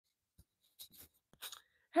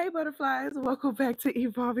Hey, butterflies. Welcome back to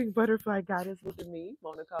Evolving Butterfly Guidance with me,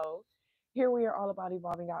 Moe Nicole. Here we are all about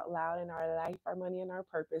evolving out loud in our life, our money, and our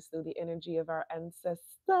purpose through the energy of our ancestors.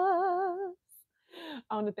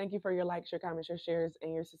 I want to thank you for your likes, your comments, your shares,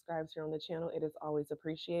 and your subscribes here on the channel. It is always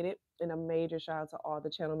appreciated. And a major shout out to all the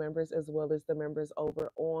channel members as well as the members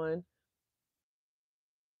over on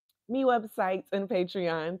me websites and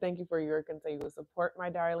Patreon. Thank you for your continuous support, my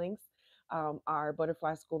darlings. Our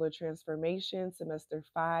Butterfly School of Transformation semester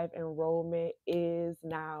 5 enrollment is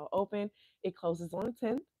now open. It closes on the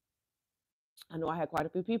 10th. I know I had quite a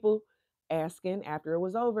few people asking after it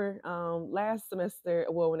was over last semester.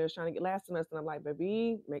 Well, when they was trying to get last semester, I'm like,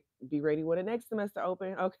 baby, be ready when the next semester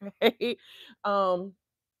open. Okay. um,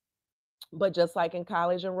 but just like in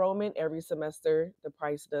college enrollment, every semester the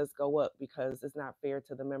price does go up because it's not fair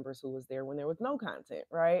to the members who was there when there was no content,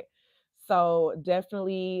 right? So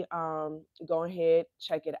definitely go ahead,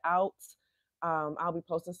 check it out. I'll be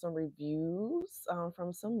posting some reviews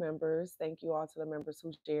from some members. Thank you all to the members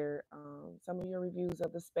who shared some of your reviews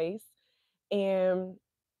of the space. And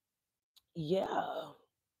yeah,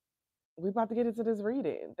 we're about to get into this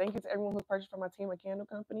reading. Thank you to everyone who purchased from my team at Candle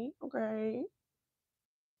Company. Okay.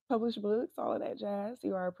 Publish books, all of that jazz.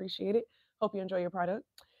 You are appreciated. Hope you enjoy your product.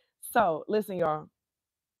 So, listen, y'all.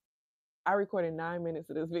 I recorded 9 minutes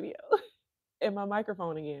of this video and my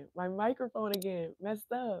microphone again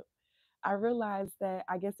messed up. I realized that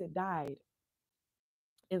I guess it died.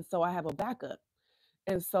 And so I have a backup.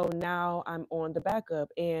 And so now I'm on the backup,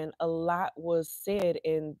 and a lot was said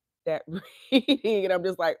in that reading. And I'm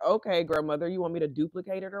just like, okay, grandmother, you want me to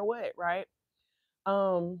duplicate it or what? Right.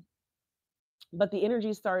 Um, but the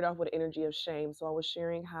energy started off with energy of shame. So I was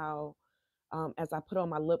sharing how as I put on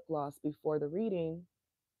my lip gloss before the reading,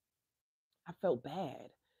 I felt bad.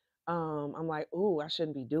 I'm like, oh, I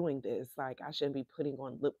shouldn't be doing this. Like, I shouldn't be putting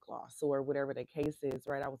on lip gloss or whatever the case is,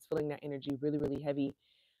 right? I was feeling that energy really, really heavy.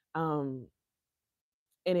 Um,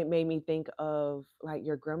 and it made me think of like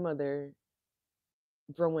your grandmother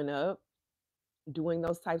growing up doing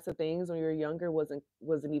those types of things when you were younger wasn't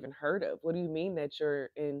even heard of. What do you mean that you're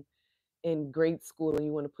in grade school and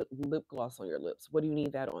you want to put lip gloss on your lips? What do you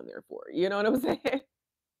need that on there for? You know what I'm saying?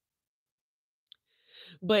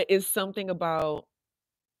 But it's something about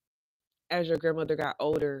as your grandmother got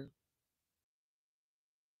older,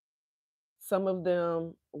 some of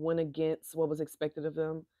them went against what was expected of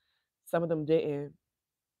them. Some of them didn't.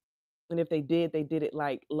 And if they did it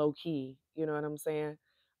like low key. You know what I'm saying?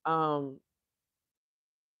 Um,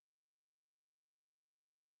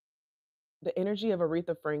 the energy of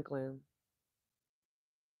Aretha Franklin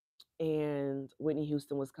and Whitney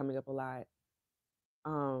Houston was coming up a lot.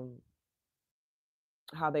 Um,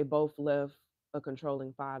 how they both left a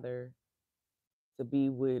controlling father to be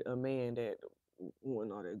with a man that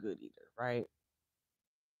wasn't all that good either, right?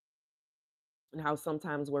 And how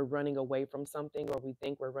sometimes we're running away from something or we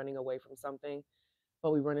think we're running away from something,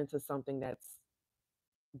 but we run into something that's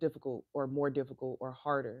difficult or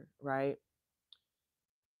harder, right?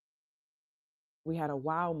 We had a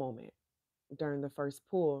wow moment during the first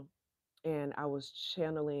pull, and I was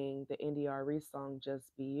channeling the NDRE song Just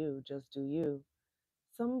Be You, Just Do You.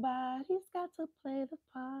 Somebody's got to play the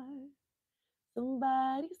part.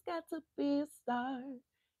 Somebody's got to be a star.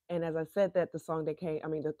 And as I said that,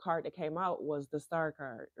 the card that came out was the star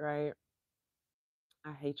card, right?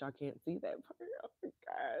 I hate y'all can't see that part. Oh my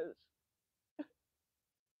gosh.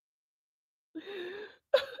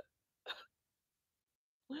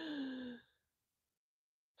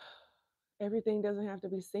 Everything doesn't have to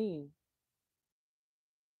be seen.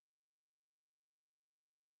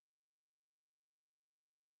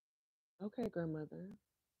 Okay, grandmother.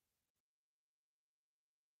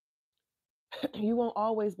 You won't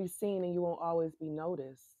always be seen and you won't always be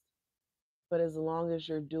noticed. But as long as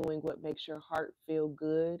you're doing what makes your heart feel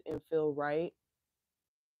good and feel right,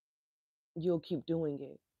 you'll keep doing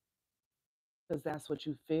it because that's what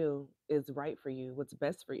you feel is right for you, what's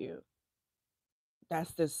best for you.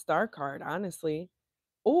 That's this star card, honestly.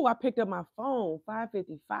 Oh, I picked up my phone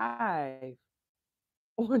 5:55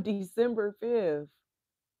 on December 5th.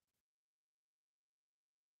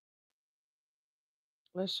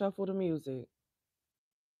 Let's shuffle the music.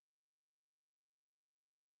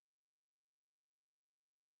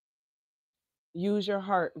 Use Your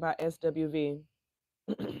Heart by SWV.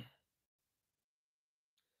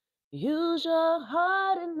 Use your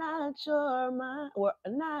heart and not your mind, or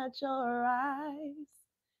not your eyes.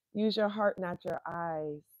 Use your heart, not your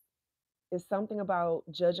eyes. It's something about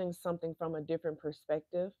judging something from a different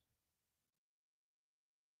perspective.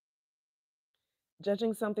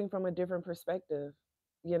 Judging something from a different perspective,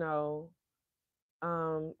 you know,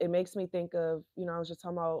 It makes me think of, I was just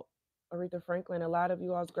talking about Aretha Franklin. A lot of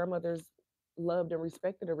you all's grandmothers loved and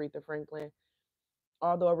respected Aretha Franklin.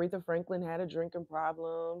 Although Aretha Franklin had a drinking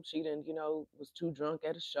problem, she didn't, was too drunk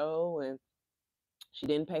at a show and she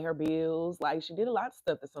didn't pay her bills. Like she did a lot of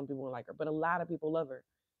stuff that some people don't like her, but a lot of people love her.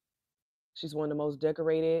 She's one of the most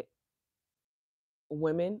decorated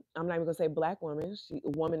women. I'm not even gonna say black woman. She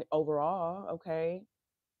a woman overall. Okay,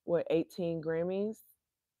 what 18 Grammys?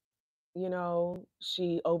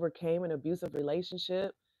 She overcame an abusive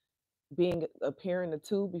relationship, being a parent of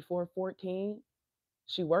two before 14.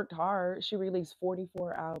 She worked hard. She released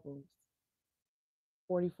 44 albums.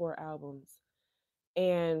 44 albums.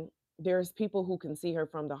 And there's people who can see her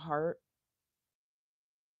from the heart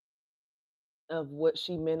of what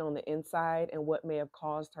she meant on the inside and what may have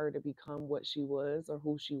caused her to become what she was or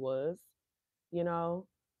who she was, you know.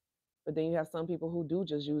 But then you have some people who do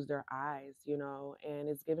just use their eyes, and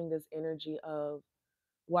it's giving this energy of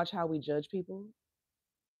watch how we judge people,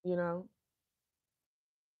 you know.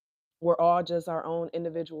 We're all just our own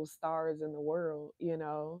individual stars in the world,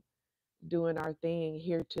 doing our thing,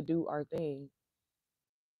 here to do our thing.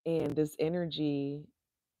 And this energy,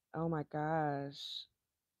 oh my gosh,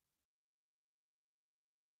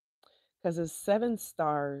 because it's 7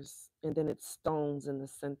 stars and then it's stones in the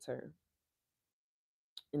center,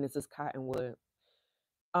 and this is cottonwood.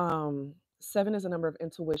 7 is a number of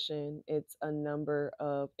intuition. It's a number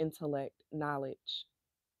of intellect, knowledge,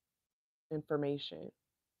 information,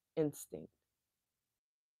 instinct.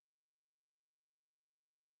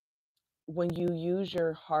 When you use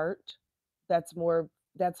your heart, that's more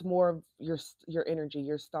of your energy,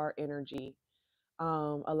 your star energy.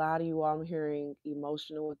 A lot of you, I'm hearing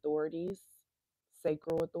emotional authorities,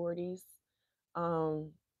 sacral authorities.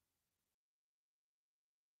 Um,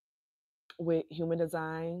 with human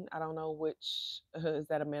design, I don't know which is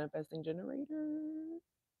that a manifesting generator?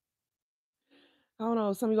 I don't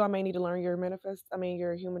know. Some of y'all may need to learn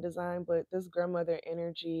your human design, but this grandmother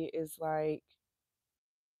energy is like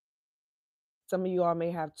some of you all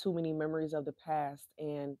may have too many memories of the past,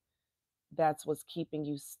 and that's what's keeping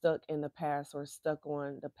you stuck in the past or stuck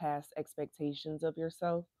on the past expectations of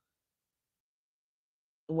yourself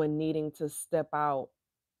when needing to step out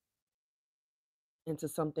into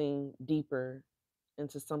something deeper,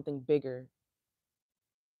 into something bigger,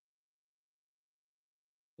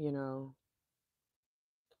 you know.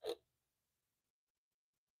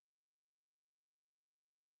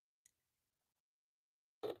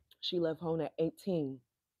 She left home at 18.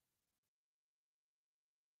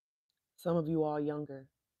 Some of you all younger,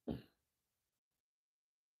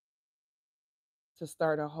 to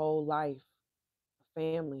start a whole life,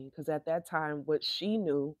 family. Because at that time, what she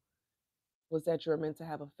knew was that you're meant to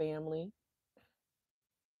have a family,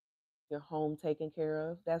 your home taken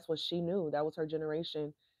care of. That's what she knew. That was her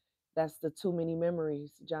generation. That's the too many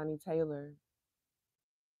memories, Johnny Taylor.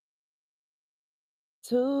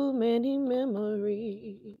 Too many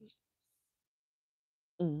memories.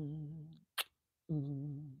 Mm,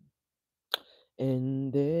 mm.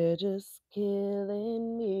 And they're just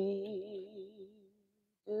killing me.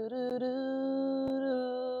 Do, do, do,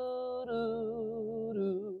 do, do,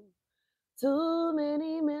 do. Too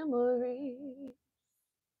many memories.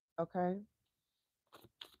 Okay.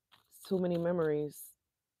 Too many memories.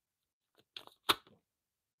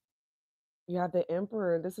 You have the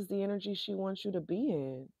Emperor. This is the energy she wants you to be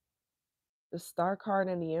in. The Star card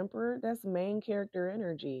and the Emperor, that's main character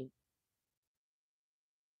energy.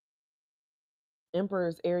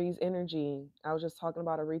 Emperor's Aries energy. I was just talking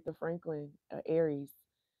about Aretha Franklin, Aries.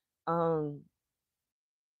 Um,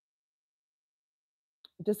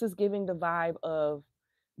 this is giving the vibe of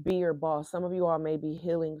be your boss. Some of you all may be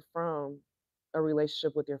healing from a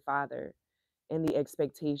relationship with your father and the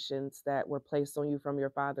expectations that were placed on you from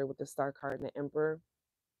your father with the Star card and the Emperor.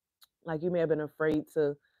 Like you may have been afraid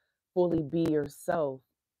to fully be yourself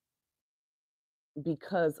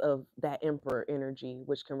because of that Emperor energy,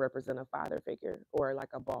 which can represent a father figure or like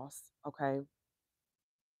a boss. Okay.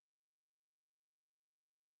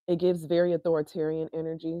 It gives very authoritarian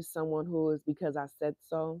energy, someone who is because I said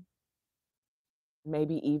so,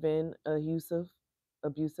 maybe even abusive.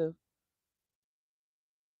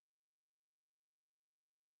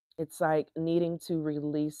 It's like needing to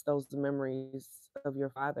release those memories of your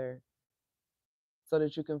father so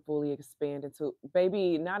that you can fully expand into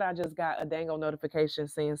baby. Now that I just got a dango notification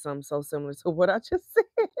saying something so similar to what I just said.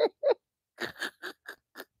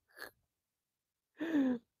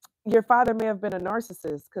 Your father may have been a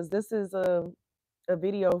narcissist because this is a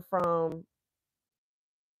video from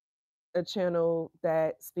a channel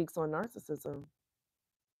that speaks on narcissism.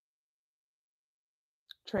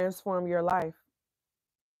 Transform your life.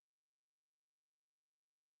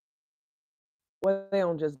 well, they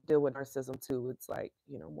don't just deal with narcissism too. It's like,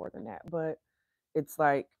 more than that. But it's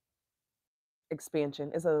like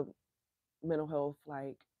expansion. It's a mental health,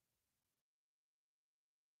 like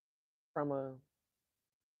from a,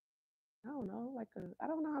 I don't know, like I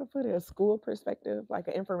don't know how to put it, a school perspective, like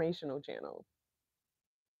an informational channel.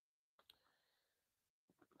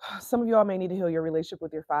 Some of y'all may need to heal your relationship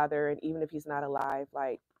with your father, and even if he's not alive,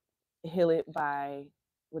 like heal it by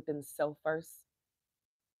within self first,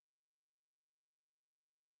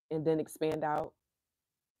 and then expand out.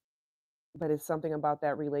 But it's something about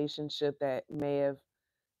that relationship that may have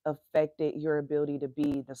affected your ability to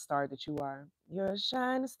be the star that you are. You're a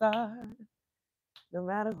shining star, no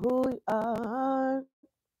matter who you are,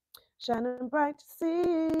 shining bright to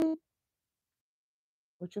see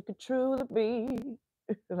what you could truly be.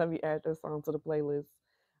 Let me add that song to the playlist.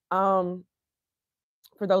 Um,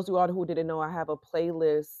 for those of you all who didn't know, I have a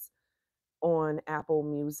playlist on Apple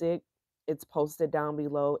Music. It's posted down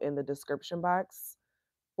below in the description box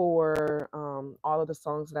for all of the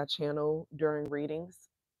songs that I channel during readings.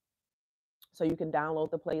 So you can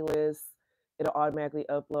download the playlist, it'll automatically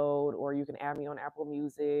upload, or you can add me on Apple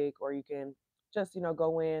Music, or you can just,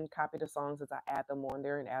 go in, copy the songs as I add them on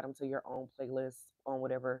there and add them to your own playlist on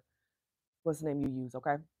whatever, what's the name you use,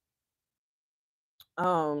 okay?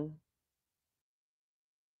 Um,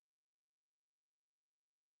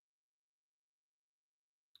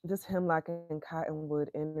 this Hemlock and Cottonwood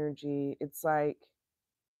energy, it's like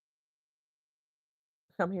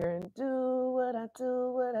I'm hearing do what I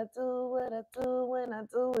do, what I do, what I do when I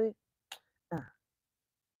do it. Uh,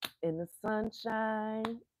 in the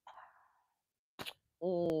sunshine.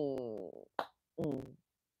 Mm, mm.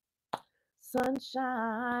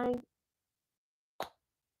 Sunshine.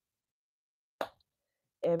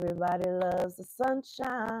 Everybody loves the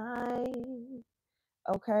sunshine.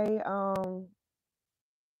 Okay,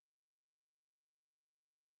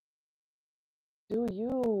 do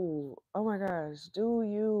you. Oh my gosh, do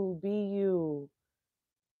you, be you,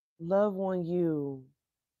 love on you.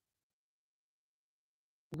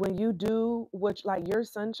 When you do, which like your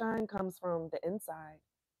sunshine comes from the inside.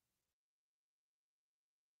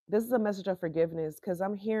 This is a message of forgiveness because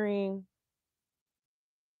I'm hearing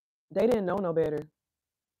they didn't know no better.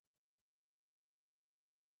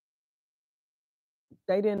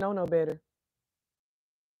 They didn't know no better.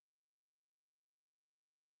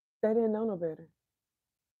 They didn't know no better.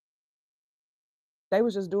 They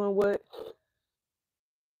was just doing what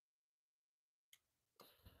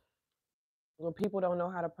when people don't know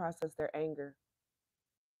how to process their anger,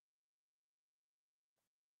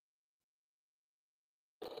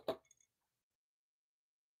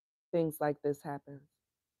 things like this happen.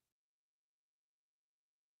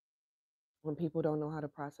 When people don't know how to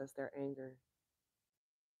process their anger,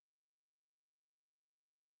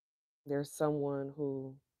 there's someone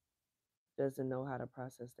who doesn't know how to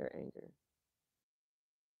process their anger.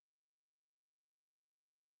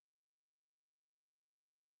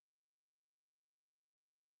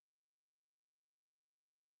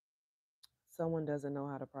 Someone doesn't know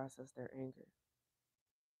how to process their anger,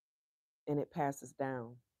 and it passes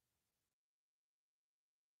down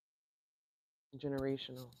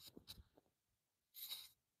generational.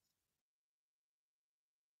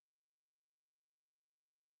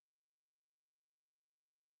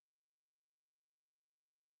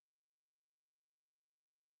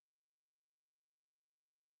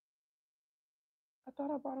 I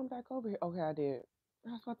thought I brought him back over here. Okay, I did.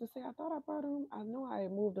 I was about to say, I thought I brought him. I know I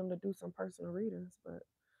had moved him to do some personal readings, but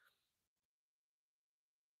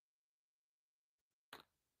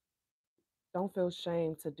don't feel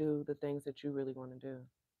shame to do the things that you really want to do.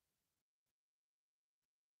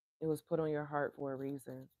 It was put on your heart for a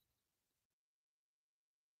reason.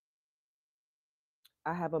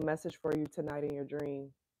 I have a message for you tonight in your dream.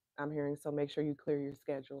 I'm hearing, so make sure you clear your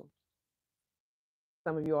schedule.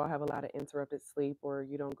 Some of you all have a lot of interrupted sleep, or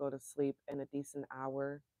you don't go to sleep in a decent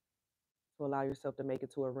hour to allow yourself to make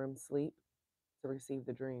it to a REM sleep to receive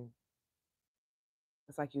the dream.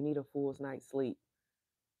 It's like you need a full night's sleep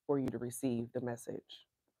for you to receive the message.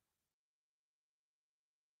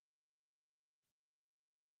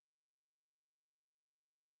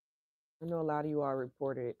 I know a lot of you all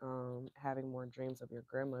reported having more dreams of your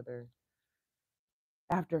grandmother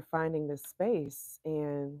after finding this space,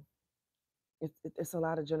 and it's a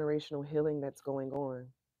lot of generational healing that's going on.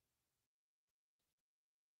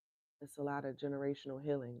 It's a lot of generational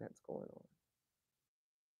healing that's going on.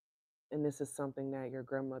 And this is something that your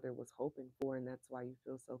grandmother was hoping for, and that's why you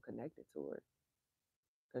feel so connected to her,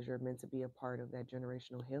 because you're meant to be a part of that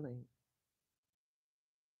generational healing.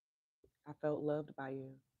 I felt loved by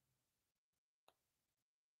you.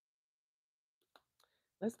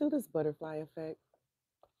 Let's do this butterfly effect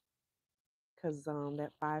because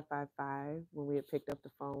that 555, when we had picked up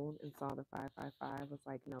the phone and saw the 555, was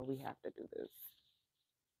like, no, we have to do this.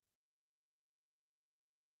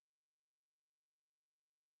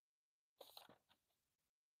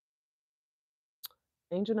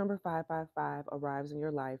 Angel number 555 arrives in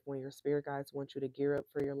your life when your spirit guides want you to gear up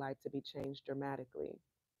for your life to be changed dramatically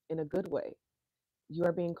in a good way. You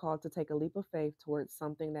are being called to take a leap of faith towards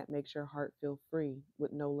something that makes your heart feel free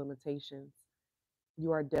with no limitations.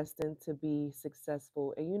 You are destined to be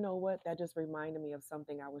successful. And you know what? That just reminded me of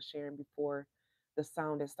something I was sharing before the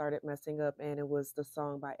sound had started messing up, and it was the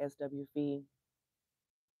song by SWV.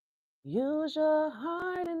 Use your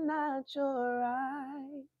heart and not your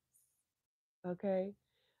eyes. Okay.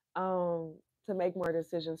 Um, to make more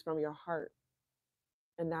decisions from your heart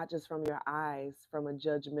and not just from your eyes, from a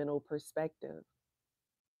judgmental perspective.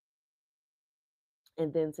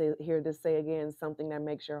 And then to hear this say again, something that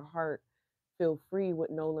makes your heart feel free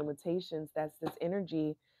with no limitations. That's this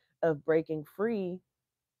energy of breaking free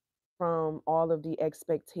from all of the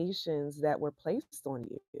expectations that were placed on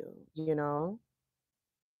you know,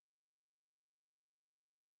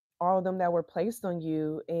 all of them that were placed on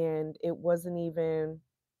you, and it wasn't even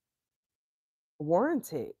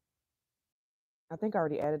warranted. I think I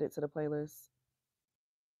already added it to the playlist.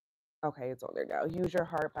 Okay, it's on there now. Use Your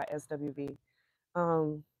Heart by SWV.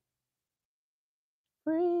 Um,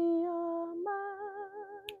 Free your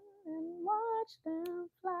mind and watch them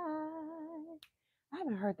fly. I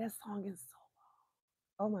haven't heard that song in so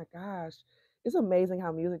long. Oh my gosh. It's amazing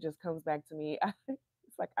how music just comes back to me.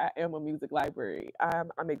 It's like I am a music library.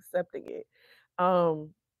 I'm accepting it.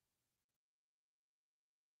 Um,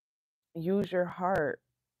 use your heart.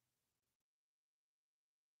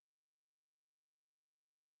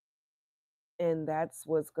 And that's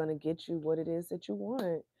what's gonna get you what it is that you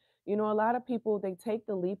want. You know, a lot of people they take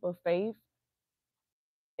the leap of faith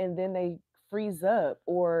and then they freeze up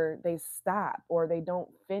or they stop or they don't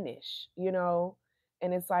finish, you know?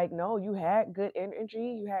 And it's like, no, you had good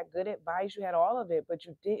energy, you had good advice, you had all of it, but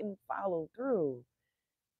you didn't follow through.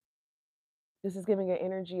 This is giving an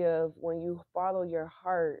energy of when you follow your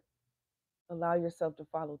heart, allow yourself to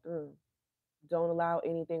follow through. Don't allow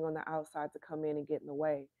anything on the outside to come in and get in the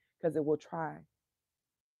way because it will try.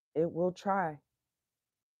 It will try,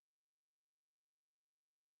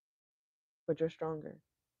 but you're stronger.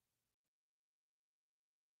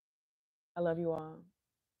 I love you all.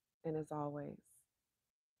 And as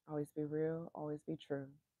always be real, always be true.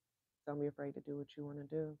 Don't be afraid to do what you want to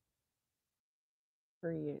do.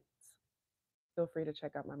 Period. Feel free to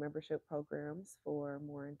check out my membership programs for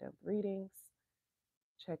more in depth readings.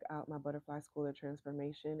 Check out my Butterfly School of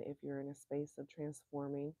Transformation if you're in a space of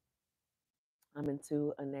transforming. I'm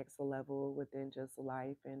into a next level within just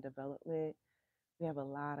life and development. We have a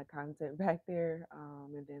lot of content back there.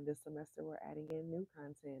 And then this semester, we're adding in new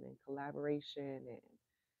content and collaboration and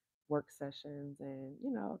work sessions and,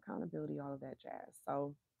 you know, accountability, all of that jazz.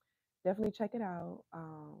 So definitely check it out.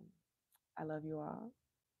 I love you all.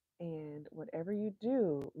 And whatever you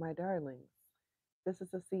do, my darlings, this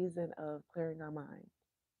is a season of clearing our mind.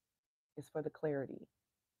 It's for the clarity.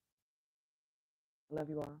 Love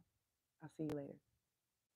you all. I'll see you later.